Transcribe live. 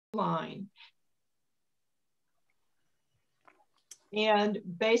line. And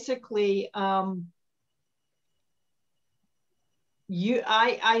basically, I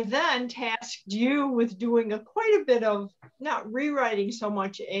then tasked you with doing quite a bit of, not rewriting so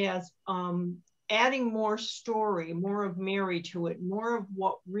much as adding more story, more of Mary to it, more of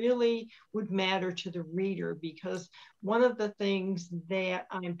what really would matter to the reader, because one of the things that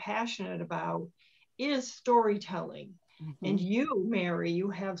I'm passionate about is storytelling. Mm-hmm. And you, Mary,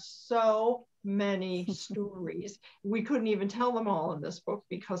 you have so many stories. We couldn't even tell them all in this book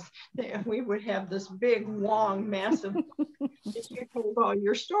because we would have this big, long, massive book if you told all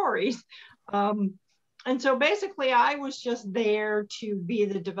your stories. And so basically I was just there to be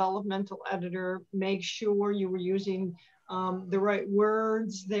the developmental editor, make sure you were using the right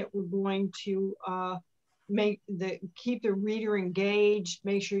words that were going to keep the reader engaged,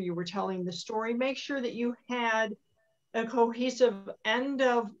 make sure you were telling the story, make sure that you had a cohesive end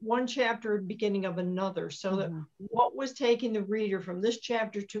of one chapter, beginning of another, so that what was taking the reader from this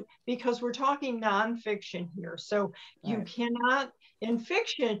chapter to, because we're talking nonfiction here. So you cannot, in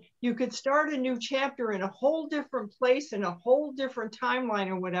fiction, you could start a new chapter in a whole different place, in a whole different timeline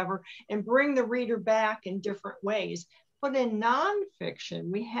or whatever, and bring the reader back in different ways. But in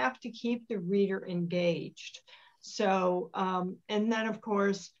nonfiction, we have to keep the reader engaged. So, and then of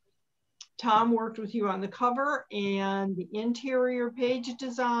course, Tom worked with you on the cover and the interior page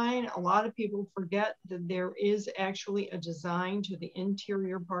design. A lot of people forget that there is actually a design to the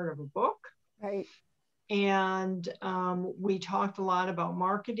interior part of a book. Right. And we talked a lot about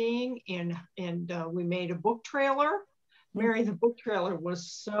marketing, and we made a book trailer. Mary, the book trailer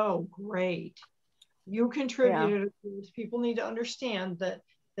was so great. You contributed. Yeah. People need to understand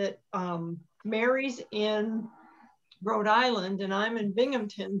that Mary's in Rhode Island and I'm in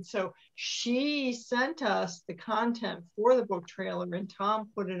Binghamton. So she sent us the content for the book trailer, and Tom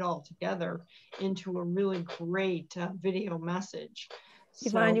put it all together into a really great video message.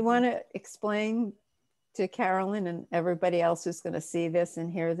 Yvonne, you want to explain to Carolyn and everybody else who's going to see this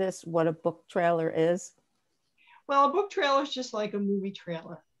and hear this what a book trailer is? Well, a book trailer is just like a movie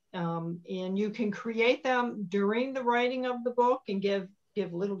trailer. And you can create them during the writing of the book and give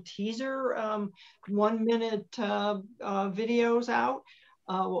little teaser 1 minute videos out.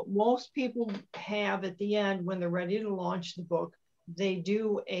 What most people have at the end when they're ready to launch the book, they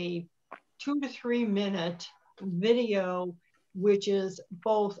do a 2 to 3 minute video, which is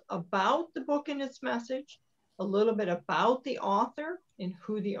both about the book and its message, a little bit about the author and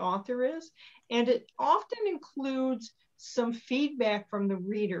who the author is, and it often includes some feedback from the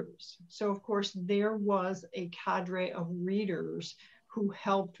readers. So of course there was a cadre of readers who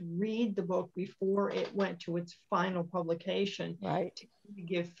helped read the book before it went to its final publication, right, to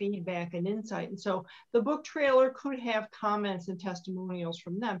give feedback and insight. And so the book trailer could have comments and testimonials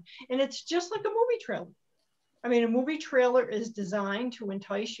from them. And it's just like a movie trailer. I mean, a movie trailer is designed to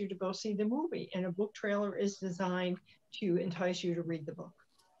entice you to go see the movie, and a book trailer is designed to entice you to read the book.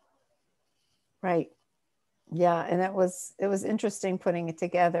 Right. Yeah, and it was interesting putting it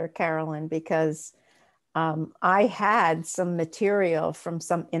together, Carolyn, because I had some material from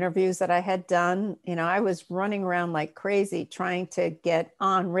some interviews that I had done. You know, I was running around like crazy trying to get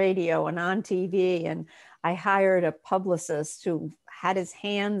on radio and on TV. And I hired a publicist who had his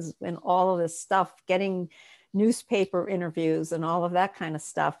hands in all of this stuff, getting newspaper interviews and all of that kind of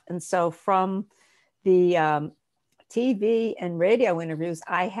stuff. And so from the TV and radio interviews,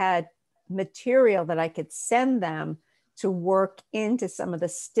 I had material that I could send them to work into some of the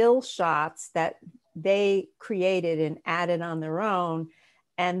still shots that they created and added on their own.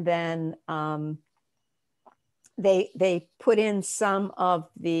 And then they put in some of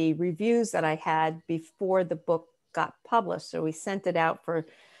the reviews that I had before the book got published. So we sent it out for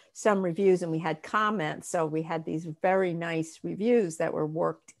some reviews and we had comments. So we had these very nice reviews that were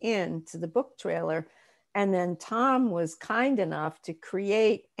worked into the book trailer. And then Tom was kind enough to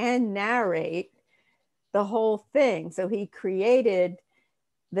create and narrate the whole thing. So he created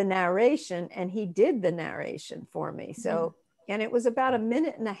the narration and he did the narration for me. So, and it was about 1.5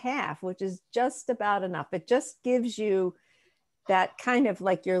 minutes, which is just about enough. It just gives you that kind of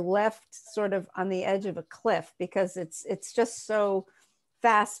like you're left sort of on the edge of a cliff, because it's just so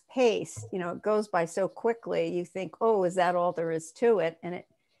fast paced, you know, it goes by so quickly. You think, oh, is that all there is to it? And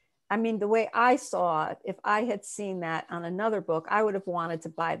I mean, the way I saw it, if I had seen that on another book, I would have wanted to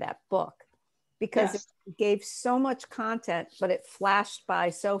buy that book, because it gave so much content, but it flashed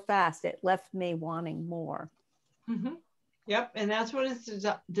by so fast. It left me wanting more. Mm-hmm. Yep. And that's what it's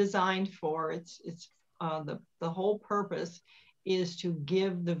designed for. It's the whole purpose is to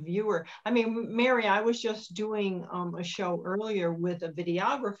give the viewer. I mean, Mary, I was just doing a show earlier with a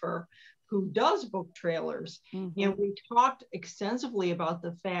videographer who does book trailers. Mm-hmm. And we talked extensively about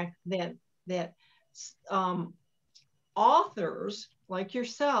the fact that authors like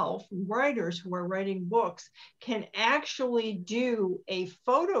yourself, writers who are writing books, can actually do a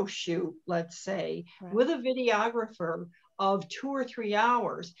photo shoot, let's say, right, with a videographer of 2 or 3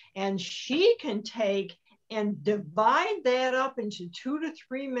 hours, and she can take and divide that up into 2 to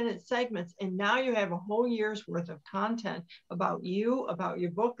 3 minute segments. And now you have a whole year's worth of content about you, about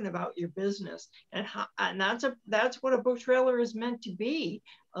your book, and about your business. And that's what a book trailer is meant to be.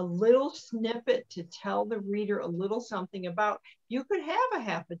 A little snippet to tell the reader a little something about. You could have a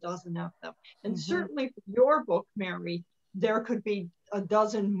half a dozen of them. And certainly for your book, Mary, there could be a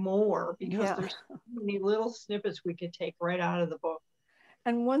dozen more, because there's so many little snippets we could take right out of the book.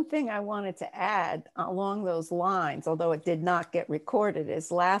 And one thing I wanted to add along those lines, although it did not get recorded,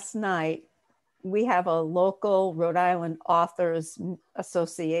 is last night we have a local Rhode Island Authors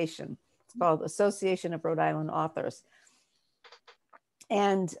Association. It's called Association of Rhode Island Authors.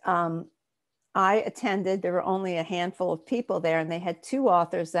 And I attended. There were only a handful of people there, and they had 2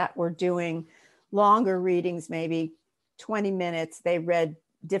 authors that were doing longer readings, maybe 20 minutes. They read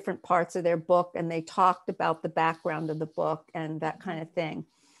different parts of their book, and they talked about the background of the book and that kind of thing.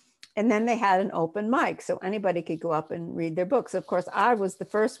 And then they had an open mic, so anybody could go up and read their books. Of course, I was the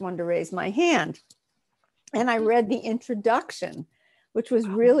first one to raise my hand, and I read the introduction, which was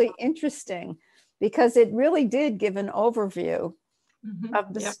really interesting because it really did give an overview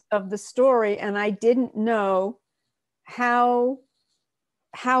of the story. And I didn't know how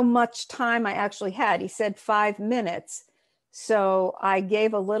much time I actually had. He said 5 minutes. So I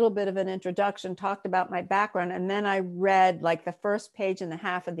gave a little bit of an introduction, talked about my background, and then I read like the first page and a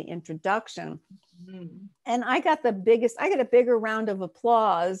half of the introduction. And I got a bigger round of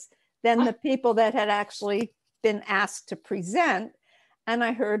applause than the people that had actually been asked to present. And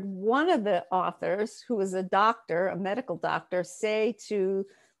I heard one of the authors, who was a doctor, a medical doctor, say to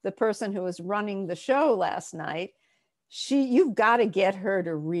the person who was running the show last night, you've got to get her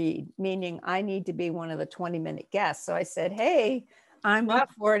to read, meaning I need to be one of the 20-minute guests. So I said, hey, I'm up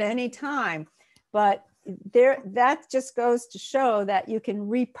for it anytime. But that just goes to show that you can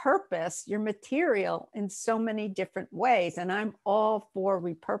repurpose your material in so many different ways. And I'm all for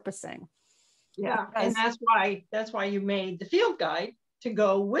repurposing. Yeah, and that's why you made the field guide to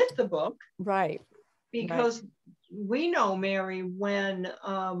go with the book. Right. Because we know, Mary, when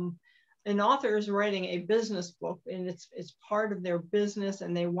an author is writing a business book and it's part of their business,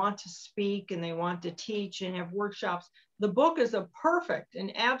 and they want to speak and they want to teach and have workshops, the book is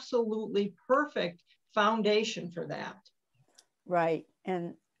an absolutely perfect foundation for that. Right.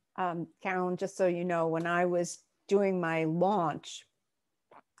 And Carolyn, just so you know, when I was doing my launch,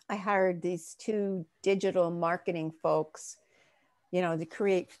 I hired these 2 digital marketing folks, to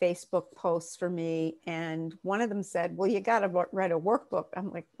create Facebook posts for me. And one of them said, well, you got to write a workbook.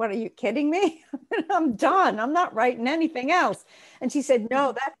 I'm like, what, are you kidding me? I'm done. I'm not writing anything else. And she said,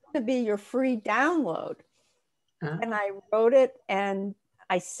 no, that's going to be your free download. And I wrote it and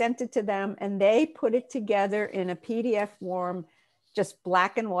I sent it to them, and they put it together in a PDF form, just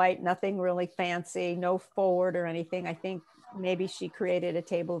black and white, nothing really fancy, no forward or anything. I think maybe she created a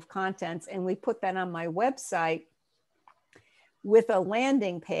table of contents, and we put that on my website with a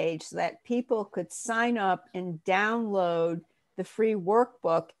landing page so that people could sign up and download the free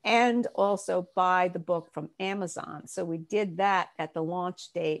workbook and also buy the book from Amazon. So we did that at the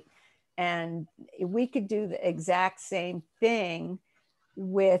launch date, and we could do the exact same thing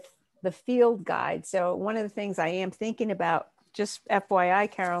with the field guide. So one of the things I am thinking about, just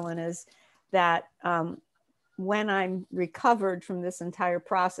FYI, Carolyn, is that when I'm recovered from this entire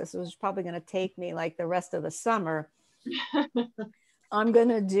process, which is probably going to take me like the rest of the summer, I'm going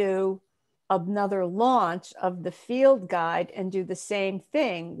to do another launch of the field guide and do the same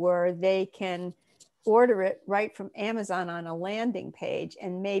thing where they can order it right from Amazon on a landing page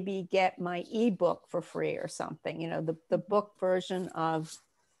and maybe get my ebook for free or something, the book version of.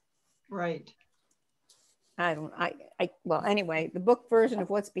 Right. Well, anyway, the book version of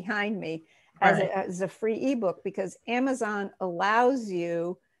what's behind me as a free ebook, because Amazon allows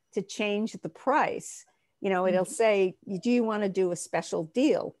you to change the price. It'll say, do you want to do a special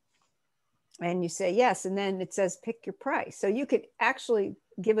deal? And you say yes. And then it says, pick your price. So you could actually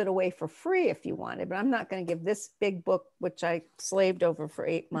give it away for free if you wanted, but I'm not going to give this big book, which I slaved over for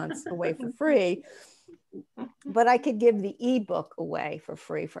 8 months, away for free. But I could give the ebook away for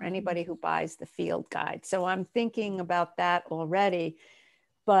free for anybody who buys the field guide. So I'm thinking about that already.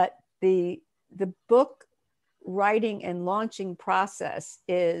 But the book writing and launching process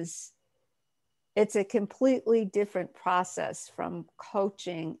it's a completely different process from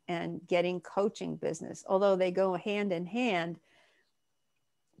coaching and getting coaching business. Although they go hand in hand,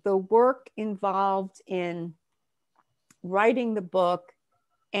 the work involved in writing the book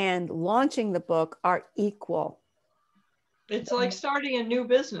and launching the book are equal. It's like starting a new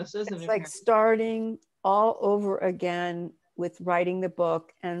business, isn't it? It's like starting all over again with writing the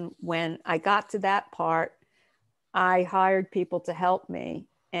book. And when I got to that part, I hired people to help me,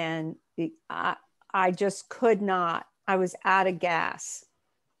 and I just could not. I was out of gas.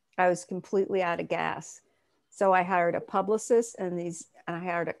 I was completely out of gas. So I hired a publicist and I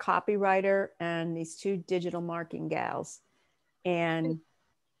hired a copywriter and these 2 digital marketing gals. And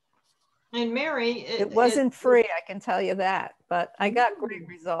Mary, it wasn't free, I can tell you that, but I got great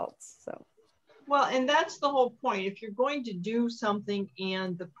results. So, well, and that's the whole point. If you're going to do something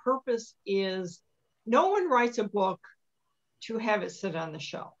and the purpose is, no one writes a book to have it sit on the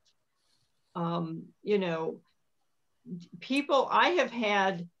shelf. You know, people, I have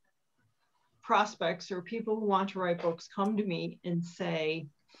had prospects or people who want to write books come to me and say,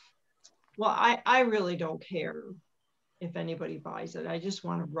 well, I really don't care if anybody buys it. I just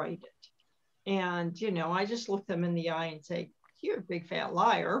want to write it. And, you know, I just look them in the eye and say, you're a big fat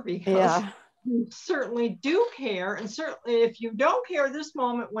liar, because you certainly do care. And certainly if you don't care this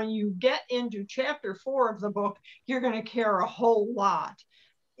moment, when you get into chapter 4 of the book, you're going to care a whole lot.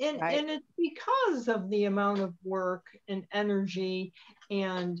 And it's because of the amount of work and energy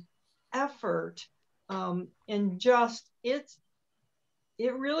and effort. And just, it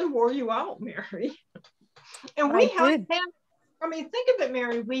really wore you out, Mary. And we had, I mean, think of it,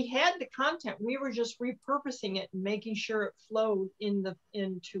 Mary, we had the content, we were just repurposing it and making sure it flowed into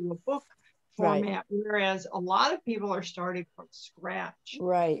a book format, whereas a lot of people are starting from scratch.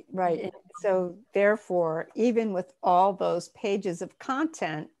 Right. And so therefore, even with all those pages of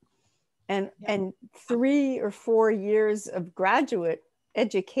content and 3 or 4 years of graduate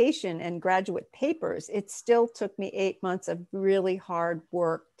education and graduate papers, it still took me 8 months of really hard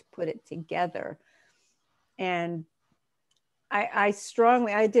work to put it together. And I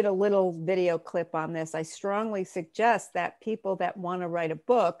did a little video clip on this. I strongly suggest that people that want to write a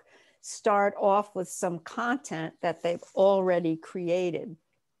book start off with some content that they've already created.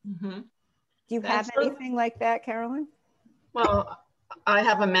 Mm-hmm. Do you have anything like that, Carolyn? Well, I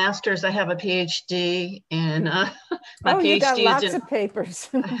have a master's, I have a PhD, and my PhD you got lots of papers.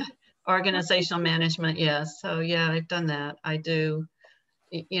 Organizational management, yes. So yeah, I've done that. I do,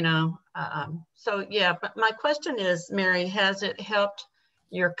 you know. So yeah, but my question is, Mary, has it helped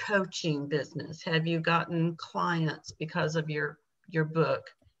your coaching business? Have you gotten clients because of your book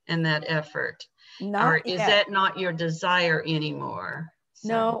and that effort? Or is that not your desire anymore? So.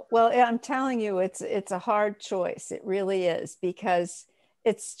 No, well, I'm telling you, it's a hard choice. It really is, because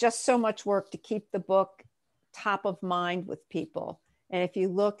it's just so much work to keep the book top of mind with people. And if you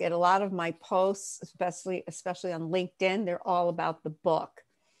look at a lot of my posts, especially on LinkedIn, they're all about the book.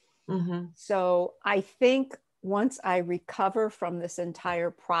 Mm-hmm. So I think once I recover from this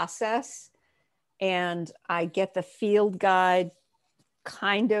entire process and I get the field guide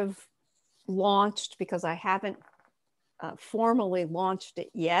kind of launched, because I haven't formally launched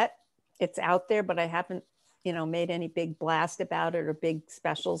it yet. It's out there, but I haven't, made any big blast about it or big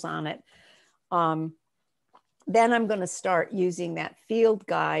specials on it. Then I'm going to start using that field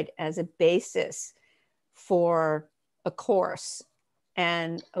guide as a basis for a course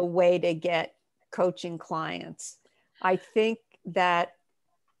and a way to get coaching clients. I think that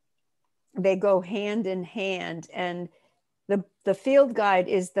they go hand in hand, and the field guide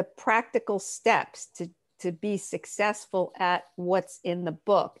is the practical steps to be successful at what's in the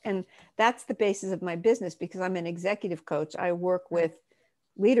book. And that's the basis of my business, because I'm an executive coach. I work with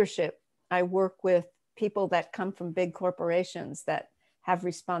leadership. I work with people that come from big corporations that have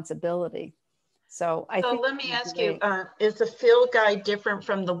responsibility. So let me ask you, is the field guide different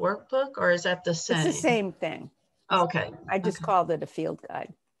from the workbook, or is that the same? It's the same thing. Okay. I just called it a field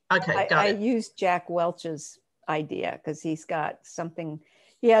guide. Okay, got it. I used Jack Welch's idea because he's got something.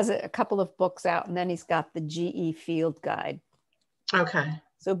 He has a couple of books out, and then he's got the GE field guide. Okay.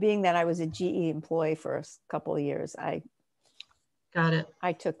 So being that I was a GE employee for a couple of years, I got it.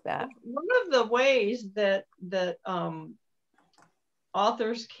 I took that. One of the ways that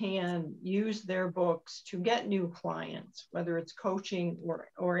authors can use their books to get new clients, whether it's coaching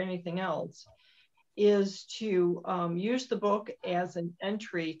or anything else, is to use the book as an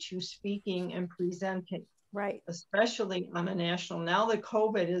entry to speaking and presenting. Right. Especially on a national. Now that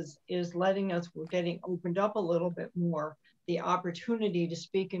COVID is letting us, we're getting opened up a little bit more. the opportunity to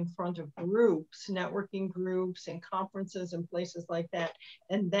speak in front of groups, networking groups and conferences and places like that.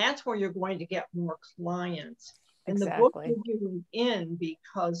 And that's where you're going to get more clients. And the book Exactly. you're doing in,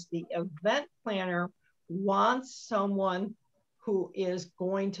 because the event planner wants someone who is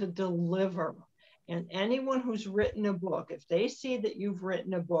going to deliver. And anyone who's written a book, if they see that you've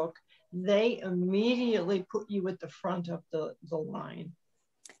written a book, they immediately put you at the front of the line.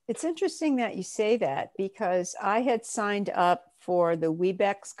 It's interesting that you say that, because I had signed up for the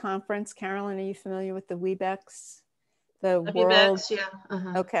Webex conference. Carolyn, are you familiar with the Webex? The world? Webex, yeah.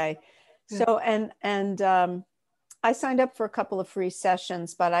 Uh-huh. Okay. Yeah. So, and I signed up for a couple of free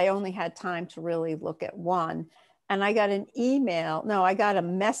sessions, but I only had time to really look at one. And I got an email, no, I got a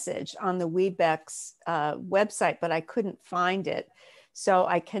message on the Webex website, but I couldn't find it. So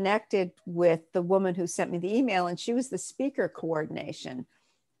I connected with the woman who sent me the email, and she was the speaker coordinator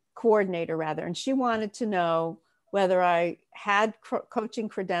rather. And she wanted to know whether I had coaching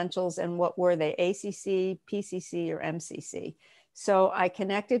credentials and what were they, ACC, PCC, or MCC. So I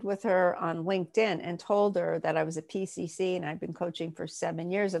connected with her on LinkedIn and told her that I was a PCC and I've been coaching for 7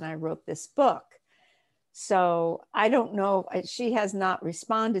 years and I wrote this book. So I don't know, she has not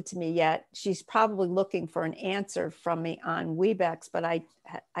responded to me yet. She's probably looking for an answer from me on Webex, but I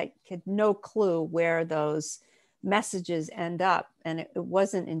had no clue where those messages end up, and it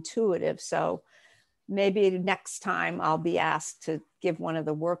wasn't intuitive. So maybe next time I'll be asked to give one of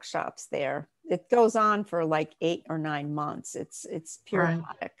the workshops there. It goes on for like 8 or 9 months. It's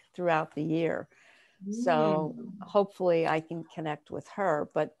periodic throughout the year. So hopefully I can connect with her.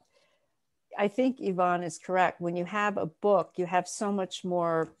 But I think Yvonne is correct. When you have a book, you have so much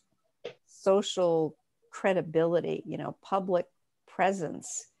more social credibility, you know, public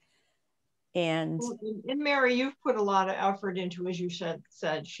presence. And Mary, you've put a lot of effort into, as you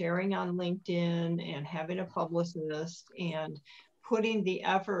said, sharing on LinkedIn and having a publicist and putting the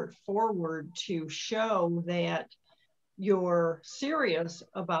effort forward to show that you're serious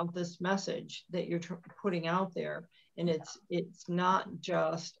about this message that you're putting out there. And it's not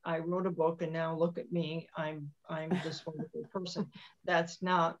just, I wrote a book and now look at me, I'm this wonderful person. That's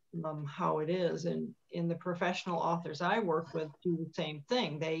not how it is. And in the professional authors I work with do the same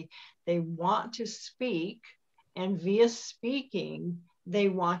thing. They want to speak, and via speaking, they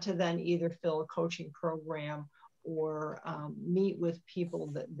want to then either fill a coaching program or meet with people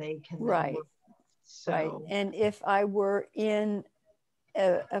that they can right. work with. So, right. And if I were in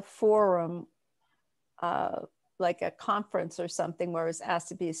a forum, like a conference or something where I was asked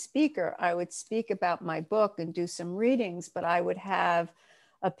to be a speaker, I would speak about my book and do some readings, but I would have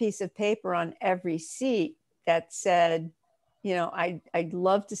a piece of paper on every seat that said, you know, I'd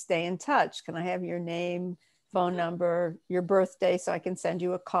love to stay in touch. Can I have your name, phone number, your birthday, so I can send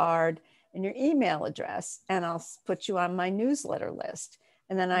you a card, and your email address, and I'll put you on my newsletter list.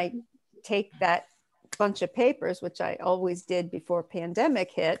 And then I take that bunch of papers, which I always did before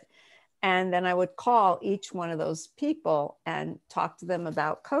pandemic hit, and then I would call each one of those people and talk to them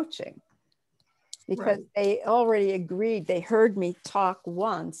about coaching, because they already agreed. They heard me talk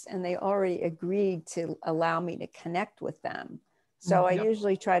once and they already agreed to allow me to connect with them. So I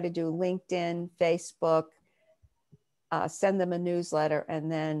usually try to do LinkedIn, Facebook, send them a newsletter,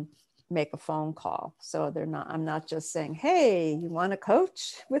 and then make a phone call. So I'm not just saying, hey, you want to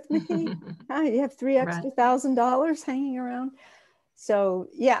coach with me? You have $3 extra $1,000 hanging around. So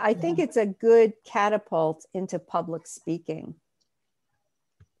yeah, I think it's a good catapult into public speaking.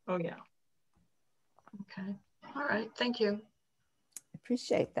 Oh yeah. Okay. All right. Thank you.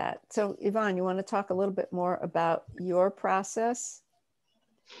 Appreciate that. So Yvonne, you want to talk a little bit more about your process?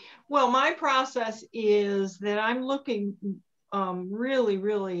 Well, my process is that I'm looking really,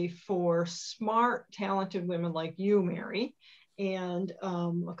 really for smart, talented women like you, Mary, and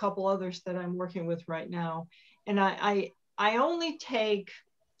a couple others that I'm working with right now. And I only take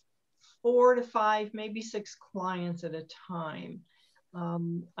 4 to 5, maybe 6 clients at a time.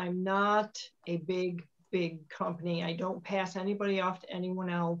 I'm not a big company. I don't pass anybody off to anyone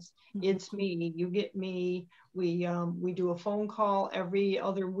else. It's me. You get me. We do a phone call every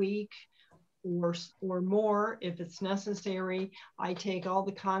other week or more if it's necessary. I take all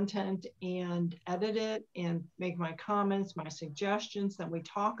the content and edit it and make my comments, my suggestions, then we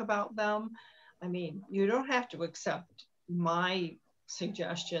talk about them. I mean, you don't have to accept my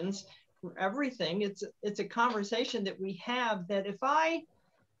suggestions for everything. It's a conversation that we have, that if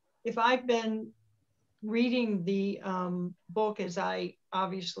I've been reading the book as I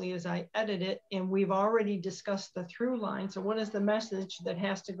edit it, and we've already discussed the through line. So what is the message that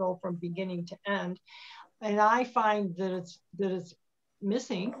has to go from beginning to end? And I find that it's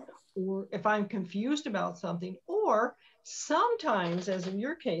missing, or if I'm confused about something, or sometimes, as in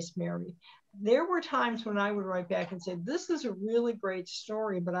your case, Mary, there were times when I would write back and say, this is a really great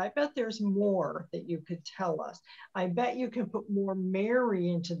story, but I bet there's more that you could tell us. I bet you can put more Mary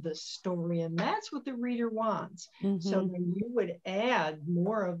into this story. And that's what the reader wants. So then you would add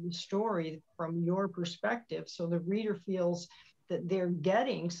more of the story from your perspective. So the reader feels that they're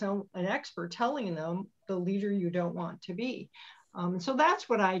getting an expert telling them the leader you don't want to be. So that's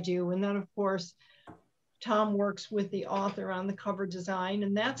what I do. And then, of course, Tom works with the author on the cover design,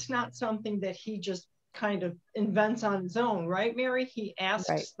 and that's not something that he just kind of invents on his own, right, Mary? He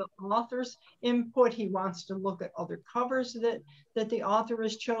asks the author's input. He wants to look at other covers that the author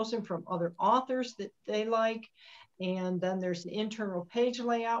has chosen from other authors that they like. And then there's the internal page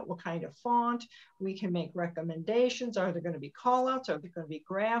layout, what kind of font. We can make recommendations. Are there going to be call outs? Are there going to be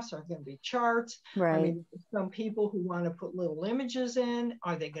graphs? Are there going to be charts? Right. I mean, some people who want to put little images in,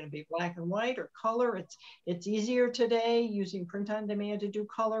 are they going to be black and white or color? It's easier today using print on demand to do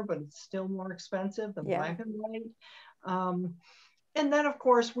color, but it's still more expensive than black and white. And then, of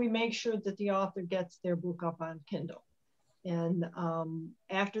course, we make sure that the author gets their book up on Kindle. And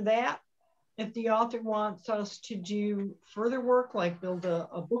after that, if the author wants us to do further work, like build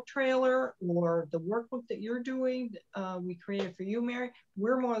a book trailer or the workbook that you're doing, we created for you, Mary,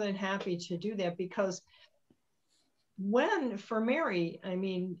 we're more than happy to do that, because for Mary, I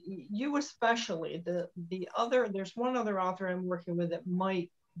mean, you especially, there's one other author I'm working with that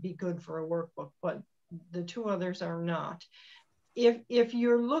might be good for a workbook, but the two others are not. If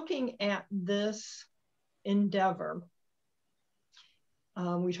you're looking at this endeavor,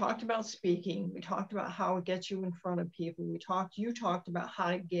 we talked about speaking. We talked about how it gets you in front of people. You talked about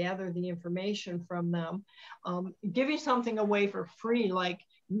how to gather the information from them. Giving something away for free, like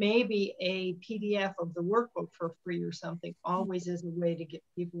maybe a PDF of the workbook for free or something, always is a way to get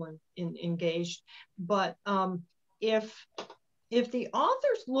people engaged. But if the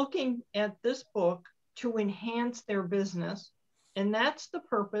author's looking at this book to enhance their business, and that's the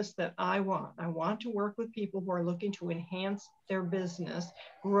purpose that I want to work with people who are looking to enhance their business,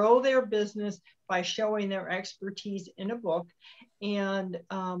 grow their business by showing their expertise in a book. And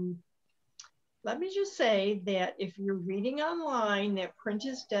let me just say that if you're reading online that print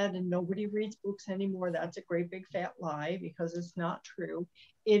is dead and nobody reads books anymore, that's a great big fat lie, because it's not true.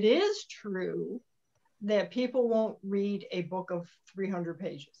 It is true that people won't read a book of 300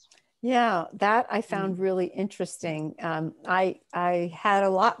 pages. Yeah, that I found really interesting. I had a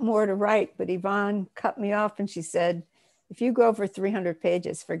lot more to write, but Yvonne cut me off and she said, if you go over 300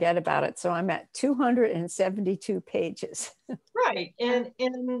 pages, forget about it. So I'm at 272 pages. Right. And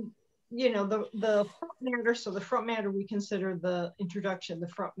you know, the front matter, so the front matter, we consider the introduction, the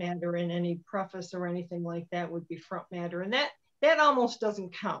front matter, and any preface or anything like that would be front matter. And that almost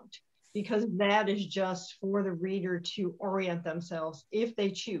doesn't count, because that is just for the reader to orient themselves if they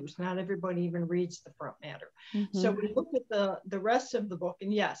choose. Not everybody even reads the front matter. So we look at the rest of the book,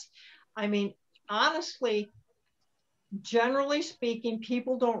 and yes, I mean, honestly, generally speaking,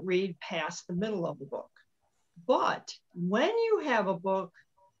 people don't read past the middle of the book. But when you have a book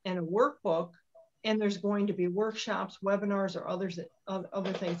and a workbook, and there's going to be workshops, webinars, or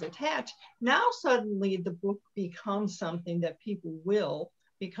other things attached, now suddenly the book becomes something that people will,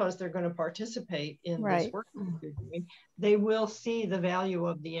 because they're going to participate in this work that they're doing, they will see the value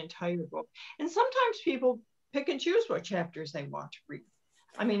of the entire book. And sometimes people pick and choose what chapters they want to read.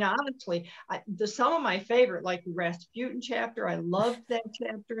 I mean, honestly, some of my favorite, like the Rasputin chapter, I loved that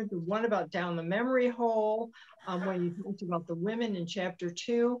chapter. The one about down the memory hole, when you talked about the women in chapter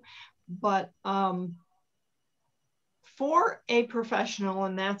 2. But for a professional,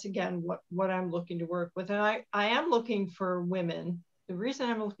 and that's again what I'm looking to work with, and I am looking for women. The reason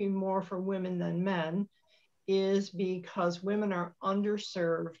I'm looking more for women than men is because women are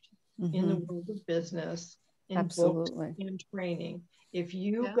underserved in the world of business, in books, in training. If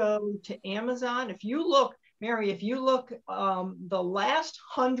you go to Amazon, if you look, Mary, if you look the last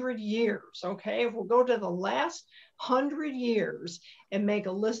 100 years, okay, if we'll go to the last 100 years and make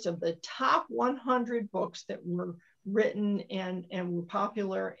a list of the top 100 books that were written and were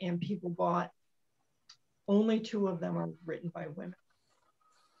popular and people bought, only 2 of them are written by women.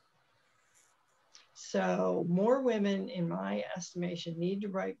 So more women, in my estimation, need to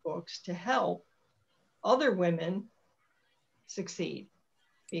write books to help other women succeed.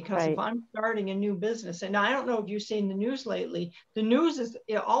 Because if I'm starting a new business, and I don't know if you've seen the news lately, the news is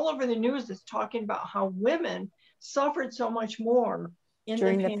all over the news is talking about how women suffered so much more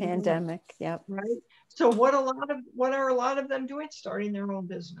during the pandemic. Yep. Right. So what are a lot of them doing? Starting their own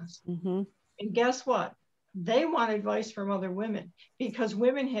business. And guess what? They want advice from other women, because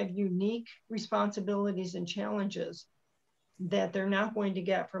women have unique responsibilities and challenges that they're not going to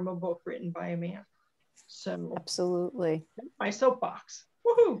get from a book written by a man. So Absolutely. my soapbox.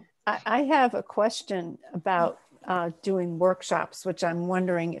 Woohoo! I have a question about doing workshops, which I'm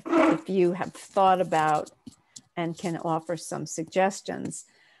wondering if you have thought about and can offer some suggestions.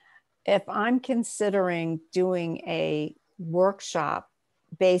 If I'm considering doing a workshop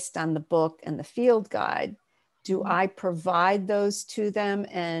based on the book and the field guide, do I provide those to them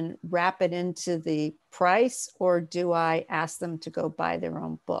and wrap it into the price, or do I ask them to go buy their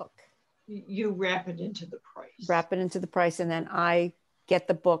own book? You wrap it into the price. Wrap it into the price, and then I get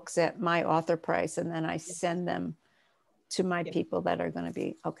the books at my author price, and then I send them to my people that are going to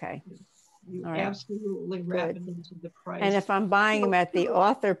be okay. You All right. absolutely wrap it into the price. And if I'm buying them at the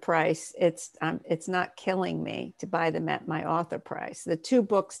author price, it's not killing me to buy them at my author price. The two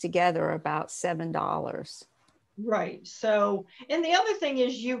books together are about $7. Right. So, and the other thing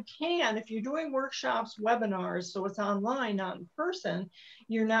is, you can, if you're doing workshops, webinars, so it's online, not in person,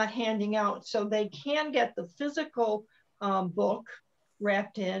 you're not handing out. So they can get the physical book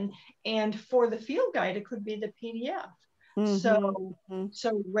wrapped in. And for the field guide, it could be the PDF. So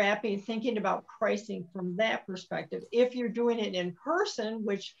thinking about pricing from that perspective. If you're doing it in person,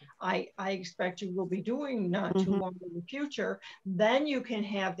 which I expect you will be doing not too long in the future, then you can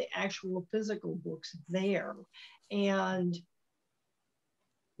have the actual physical books there. And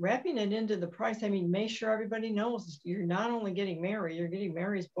wrapping it into the price, I mean, make sure everybody knows you're not only getting Mary, you're getting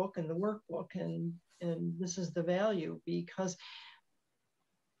Mary's book and the workbook, and this is the value, because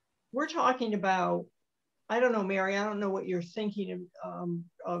we're talking about, I don't know, Mary, I don't know what you're thinking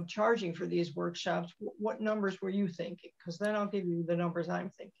of charging for these workshops. What numbers were you thinking? Because then I'll give you the numbers I'm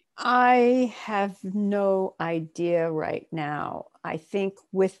thinking. I have no idea right now. I think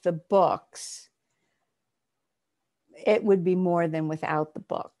with the books, it would be more than without the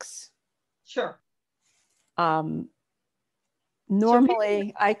books. Sure.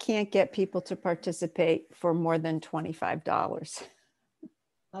 Normally, I can't get people to participate for more than $25.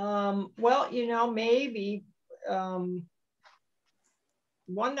 Well, you know, maybe $197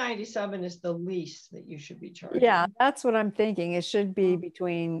 is the least that you should be charging. Yeah, that's what I'm thinking. It should be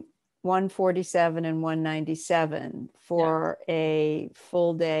between $147 and $197 for a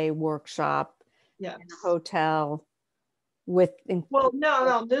full day workshop in a hotel with. Well,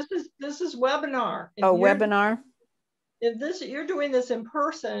 no, this is webinar. Webinar. If you're doing this in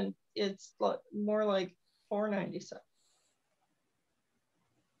person, it's more like $497.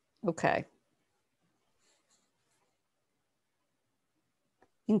 Okay.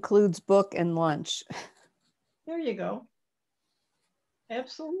 Includes book and lunch. There you go.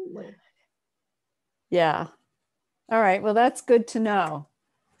 Absolutely. Yeah. All right. Well, that's good to know.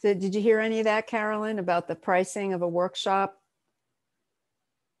 So did you hear any of that, Carolyn, about the pricing of a workshop?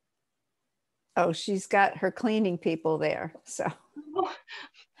 Oh, she's got her cleaning people there. So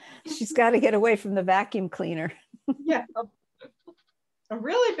she's got to get away from the vacuum cleaner. Yeah. A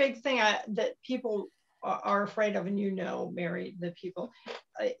really big thing that people are afraid of, and you know, Mary, the people,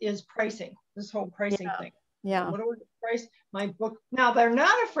 is pricing, this whole pricing thing. Yeah. What do we price my book? Now, they're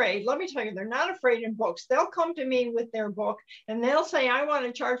not afraid. Let me tell you, they're not afraid in books. They'll come to me with their book and they'll say, I want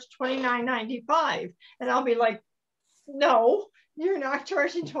to charge $29.95. And I'll be like, no, you're not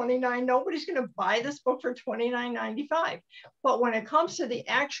charging $29. Nobody's going to buy this book for $29.95. But when it comes to the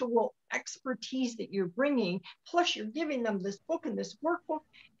actual expertise that you're bringing, plus you're giving them this book and this workbook,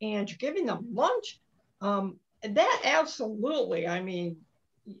 and you're giving them lunch, that absolutely, I mean,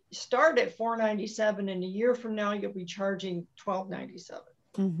 start at $497, and a year from now you'll be charging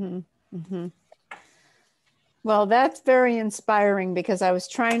 $12.97. Well, that's very inspiring, because I was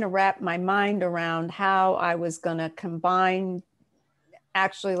trying to wrap my mind around how I was going to combine,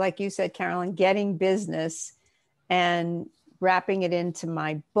 actually, like you said, Carolyn, getting business and wrapping it into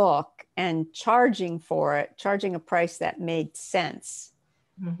my book and charging for it, charging a price that made sense,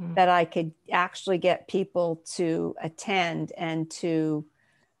 that I could actually get people to attend and to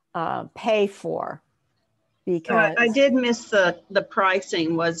pay for. Because I did miss the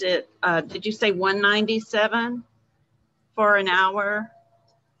pricing. Was it, did you say $197 for an hour?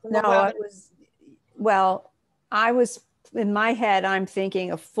 No, I was in my head, I'm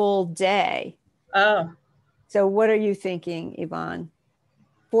thinking a full day. Oh. So what are you thinking, Yvonne?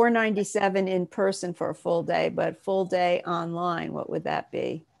 $497 in person for a full day, but full day online, what would that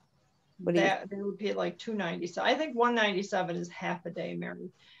be? That would be like $297. I think $197 is half a day, Mary.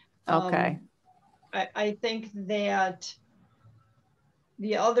 Okay. I think that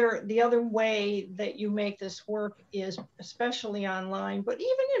the other way that you make this work is, especially online, but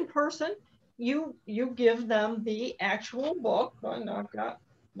even in person, you give them the actual book. And I've got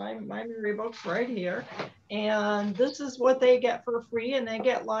my Mary books right here, and this is what they get for free, and they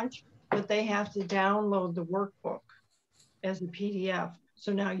get lunch, but they have to download the workbook as a PDF.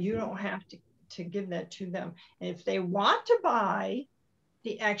 So now you don't have to give that to them. And if they want to buy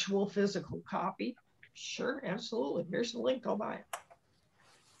the actual physical copy, sure, absolutely. Here's the link, go buy it.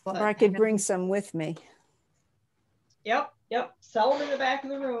 But or I could bring some with me. Yep. Sell them in the back of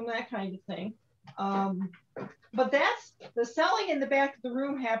the room, that kind of thing. But that's the selling in the back of the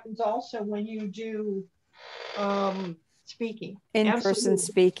room happens also when you do speaking. In-person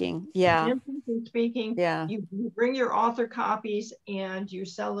speaking. Yeah. In-person speaking. Yeah. You bring your author copies and you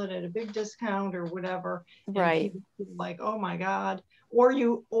sell it at a big discount or whatever. Right. And people feel like, oh my God. Or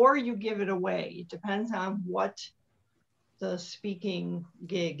you give it away. It depends on what the speaking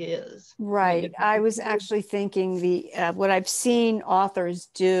gig is. Right. I was actually thinking what I've seen authors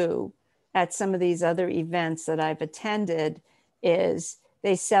do at some of these other events that I've attended is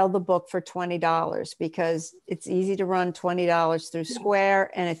they sell the book for $20 because it's easy to run $20 through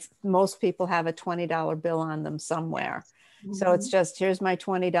Square, and most people have a $20 bill on them somewhere. Mm-hmm. So it's just, here's my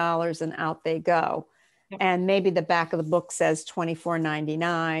 $20 and out they go. And maybe the back of the book says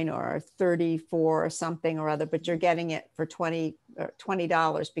 $24.99 or $34 or something or other, but you're getting it for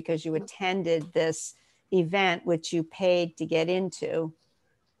 $20 because you attended this event, which you paid to get into.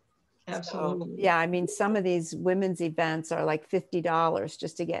 Absolutely. So, yeah, I mean, some of these women's events are like $50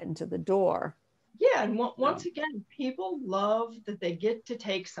 just to get into the door. Yeah, and once again, people love that they get to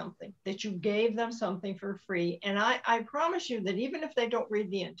take something, that you gave them something for free. And I promise you that even if they don't read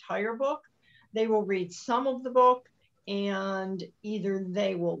the entire book, they will read some of the book, and either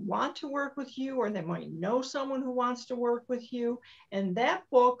they will want to work with you or they might know someone who wants to work with you. And that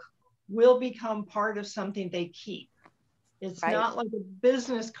book will become part of something they keep. It's not like a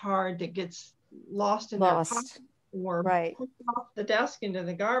business card that gets lost in their pocket or put off the desk into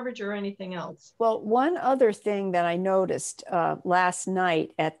the garbage or anything else. Well, one other thing that I noticed last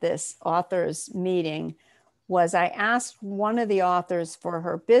night at this authors meeting was I asked one of the authors for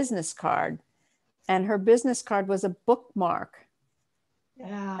her business card, and her business card was a bookmark.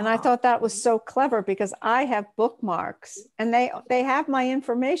 Yeah. And I thought that was so clever because I have bookmarks and they have my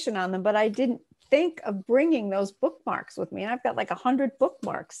information on them, but I didn't think of bringing those bookmarks with me. And I've got like 100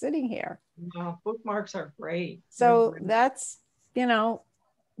 bookmarks sitting here. Wow, bookmarks are great. So that's,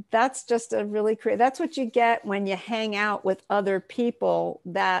 that's just a really that's what you get when you hang out with other people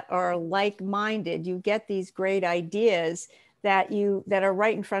that are like-minded. You get these great ideas that are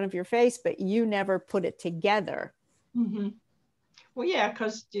right in front of your face, but you never put it together. Mm-hmm. Well, yeah,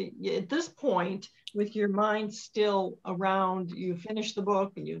 because at this point, with your mind still around, you finish the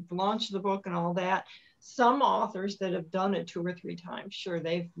book and you've launched the book and all that. Some authors that have done it 2 or 3 times, sure,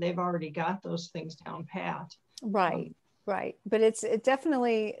 they've already got those things down pat. Right. Right. But it's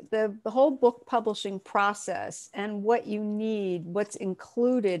definitely the whole book publishing process and what you need, what's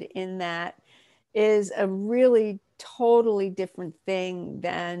included in that is a really totally different thing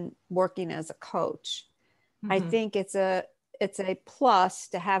than working as a coach. Mm-hmm. I think it's a plus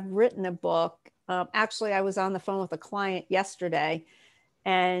to have written a book. Actually, I was on the phone with a client yesterday,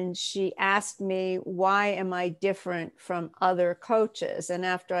 and she asked me, why am I different from other coaches? And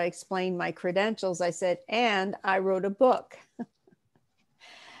after I explained my credentials, I said, and I wrote a book.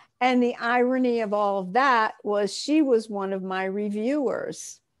 And the irony of all of that was she was one of my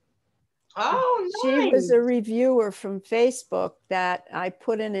reviewers. Oh, nice. She was a reviewer from Facebook that I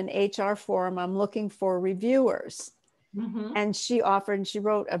put in an HR forum. I'm looking for reviewers. Mm-hmm. And she offered, and she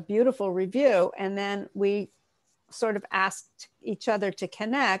wrote a beautiful review. And then we sort of asked each other to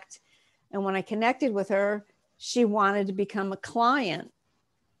connect. And when I connected with her, she wanted to become a client.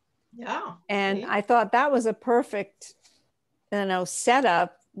 Yeah. And I thought that was a perfect,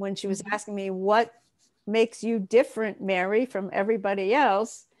 setup when she was asking me, what makes you different, Mary, from everybody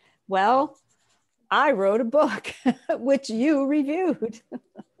else? Well, I wrote a book, which you reviewed.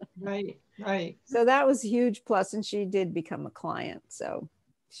 Right. So that was a huge plus. And she did become a client. So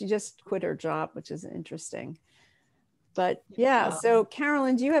she just quit her job, which is interesting. But yeah, so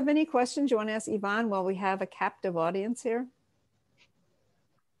Carolyn, do you have any questions you want to ask Yvonne while we have a captive audience here?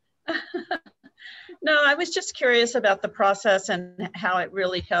 No, I was just curious about the process and how it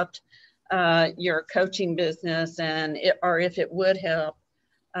really helped your coaching business, and if it would help,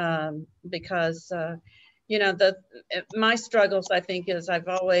 because my struggles, I think, is I've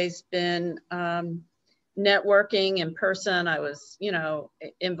always been networking in person. I was,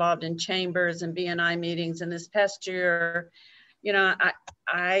 involved in chambers and BNI meetings. And this past year,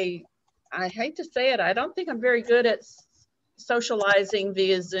 I hate to say it, I don't think I'm very good at socializing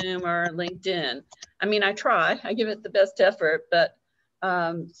via Zoom or LinkedIn. I mean, I try, I give it the best effort, but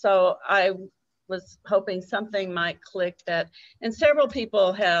so I was hoping something might click that, and several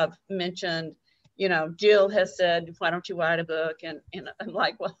people have mentioned, you know, Jill has said, why don't you write a book? And I'm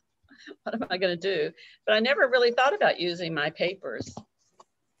like, well, what am I going to do? But I never really thought about using my papers,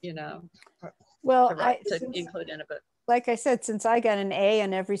 you know, well, to include in a book. Like I said, since I got an A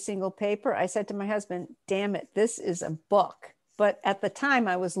on every single paper, I said to my husband, damn it, this is a book. But at the time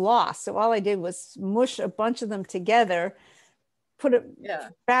I was lost. So all I did was mush a bunch of them together,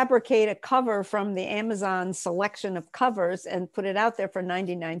 fabricate a cover from the Amazon selection of covers and put it out there for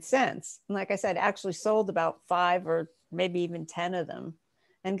 99 cents. And like I said, actually sold about 5 or maybe even 10 of them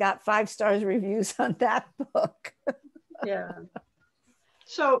and got 5-star reviews on that book. Yeah.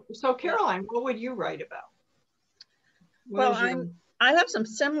 So Caroline, what would you write about? Well, I have some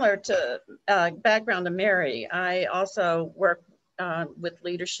similar to background to Mary. I also work with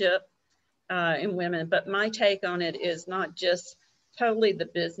leadership in women, but my take on it is not just totally the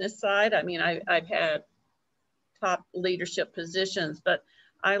business side. I mean, I've had top leadership positions, but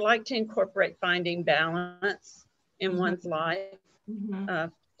I like to incorporate finding balance in one's life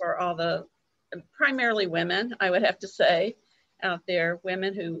for all the, primarily women, I would have to say, out there,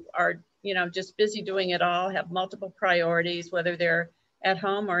 women who are, you know, just busy doing it all, have multiple priorities, whether they're at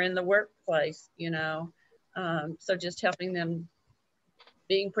home or in the workplace, you know. So just helping them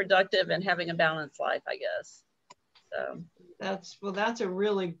being productive and having a balanced life, I guess. So that's a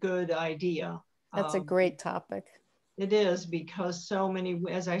really good idea. That's a great topic. It is, because so many,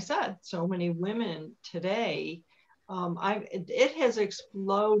 as I said, so many women today, it has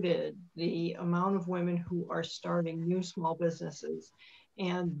exploded, the amount of women who are starting new small businesses.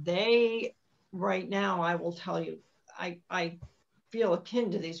 And they, right now, I will tell you, I feel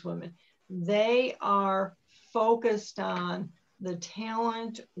akin to these women. They are focused on the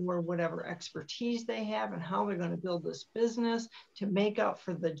talent or whatever expertise they have and how they're going to build this business to make up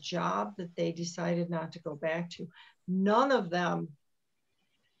for the job that they decided not to go back to. None of them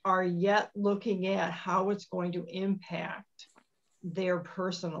are yet looking at how it's going to impact their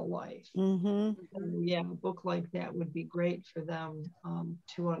personal life. Yeah, a book like that would be great for them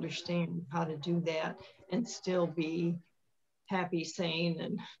to understand how to do that and still be happy, sane,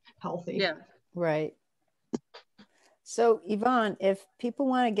 and healthy. Yeah, right. So Yvonne, if people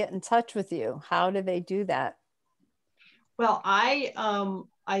want to get in touch with you, how do they do that? Well, I'd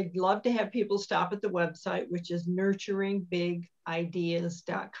love to have people stop at the website, which is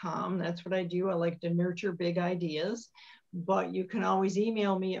nurturingbigideas.com. That's what I do. I like to nurture big ideas. But you can always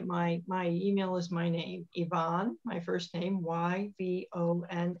email me at my email is my name, Yvonne, my first name, Yvonne,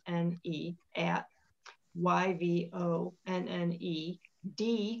 at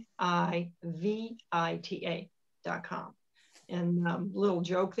YVONNEDIVITA.com. And little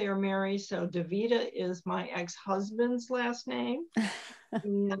joke there, Mary. So DiVita is my ex-husband's last name.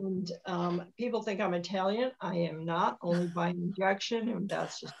 And people think I'm Italian. I am not, only by injection, and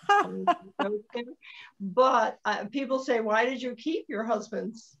that's just a funny joke there. But people say, why did you keep your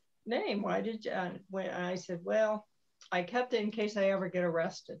husband's name? Why did you? I said, well, I kept it in case I ever get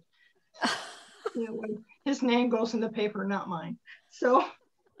arrested. You know, when his name goes in the paper, not mine. So.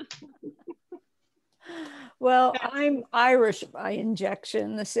 Well, I'm Irish by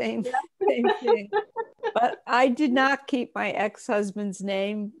injection, the same thing. But I did not keep my ex-husband's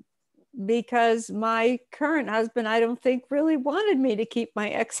name because my current husband, I don't think, really wanted me to keep my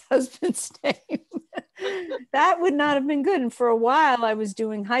ex-husband's name. That would not have been good. And for a while I was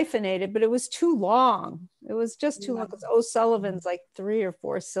doing hyphenated, but it was too long. It was just too long, because O'Sullivan's like 3 or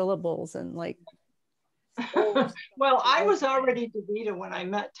 4 syllables and like. Well, I was already DiVita when I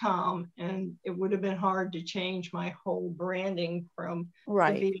met Tom, and it would have been hard to change my whole branding from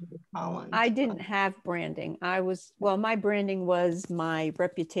DiVita to Collins. I didn't have branding. My branding was my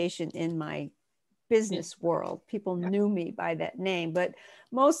reputation in my business world. People knew me by that name, but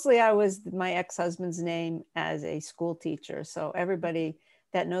mostly I was my ex-husband's name as a school teacher. So everybody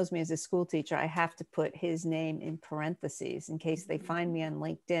that knows me as a school teacher, I have to put his name in parentheses in case they find me on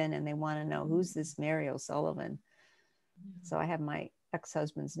LinkedIn and they want to know who's this Mary O'Sullivan. So I have my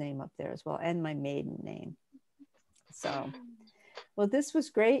ex-husband's name up there as well, and my maiden name. So, well, this was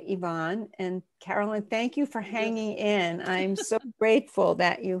great, Yvonne. And Carolyn, thank you for hanging in. I'm so grateful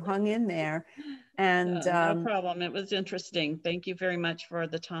that you hung in there. And no problem. It was interesting. Thank you very much for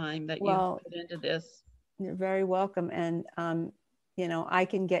the time that you put into this. You're very welcome. And you know, I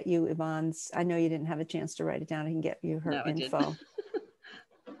can get you Yvonne's. I know you didn't have a chance to write it down. I can get you her info.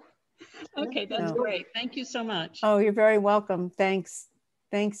 Okay, that's great. Thank you so much. Oh, you're very welcome. Thanks.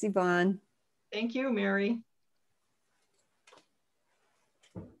 Thanks, Yvonne. Thank you, Mary.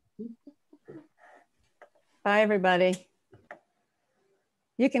 Bye, everybody.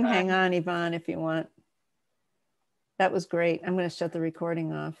 You can hang on, Yvonne, if you want. That was great. I'm going to shut the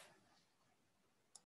recording off.